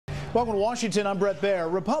Welcome to Washington. I'm Brett Baer.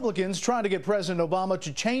 Republicans trying to get President Obama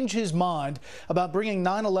to change his mind about bringing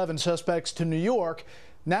 9/11 suspects to New York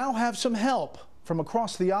now have some help from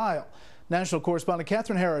across the aisle. National correspondent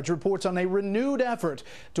Catherine Herridge reports on a renewed effort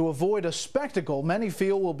to avoid a spectacle many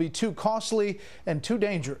feel will be too costly and too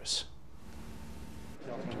dangerous.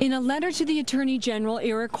 In a letter to the Attorney General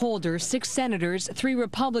Eric Holder, 6 senators, 3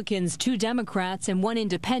 Republicans, 2 Democrats, and 1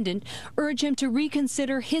 independent urge him to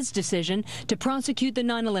reconsider his decision to prosecute the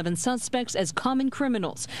 9/11 suspects as common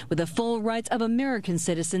criminals with the full rights of American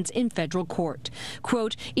citizens in federal court.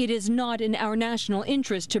 Quote, "It is not in our national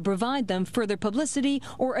interest to provide them further publicity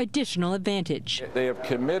or additional advantage." They have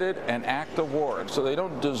committed an act of war, so they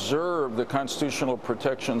don't deserve the constitutional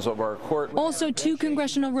protections of our court. Also, 2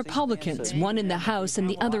 congressional Republicans, 1 in the House and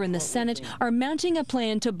the other in the Senate, are mounting a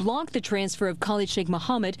plan to block the transfer of Khalid Sheikh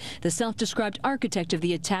Mohammed, the self-described architect of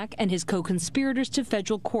the attack, and his co-conspirators to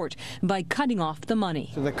federal court by cutting off the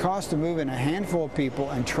money. So the cost of moving a handful of people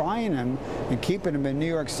and trying them and keeping them in New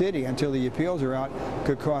York City until the appeals are out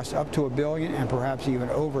could cost up to $1 billion and perhaps even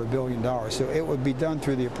over $1 billion. So it would be done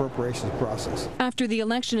through the appropriations process. After the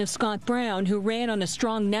election of Scott Brown, who ran on a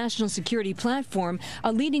strong national security platform,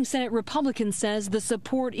 a leading Senate Republican says the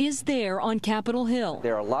support is there on Capitol Hill.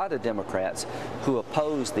 There are a lot of Democrats who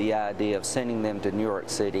oppose the idea of sending them to New York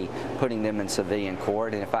City, putting them in civilian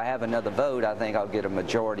court, and if I have another vote, I think I'll get a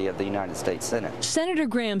majority of the United States Senate. Senator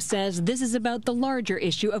Graham says this is about the larger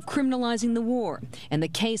issue of criminalizing the war. And the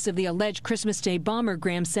case of the alleged Christmas Day bomber,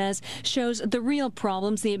 Graham says, shows the real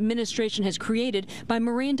problems the administration has created by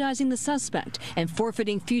Mirandizing the suspect and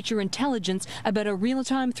forfeiting future intelligence about a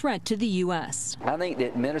real-time threat to the U.S. I think the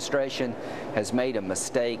administration has made a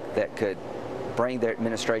mistake that could bring their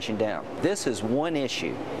administration down. This is one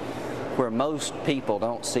issue where most people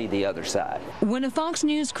don't see the other side. When a Fox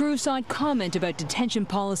News crew sought comment about detention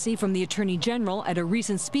policy from the Attorney General at a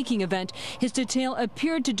recent speaking event, his detail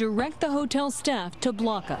appeared to direct the hotel staff to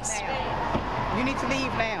block us. You need to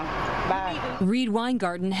leave now. Bye. Reed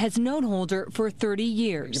Weingarten has known Holder for 30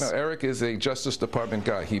 years. You know, Eric is a Justice Department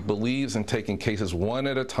guy. He believes in taking cases one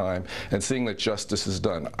at a time and seeing that justice is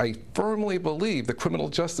done. I firmly believe the criminal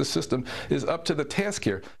justice system is up to the task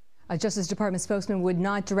here. A Justice Department spokesman would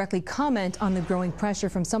not directly comment on the growing pressure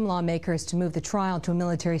from some lawmakers to move the trial to a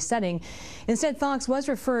military setting. Instead, Fox was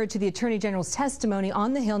referred to the Attorney General's testimony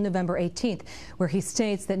on the Hill November 18th, where he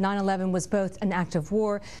states that 9/11 was both an act of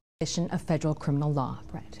war of federal criminal law.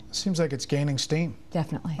 Brett. Seems like it's gaining steam.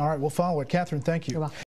 Definitely. All right, we'll follow it. Catherine, thank you. You're welcome.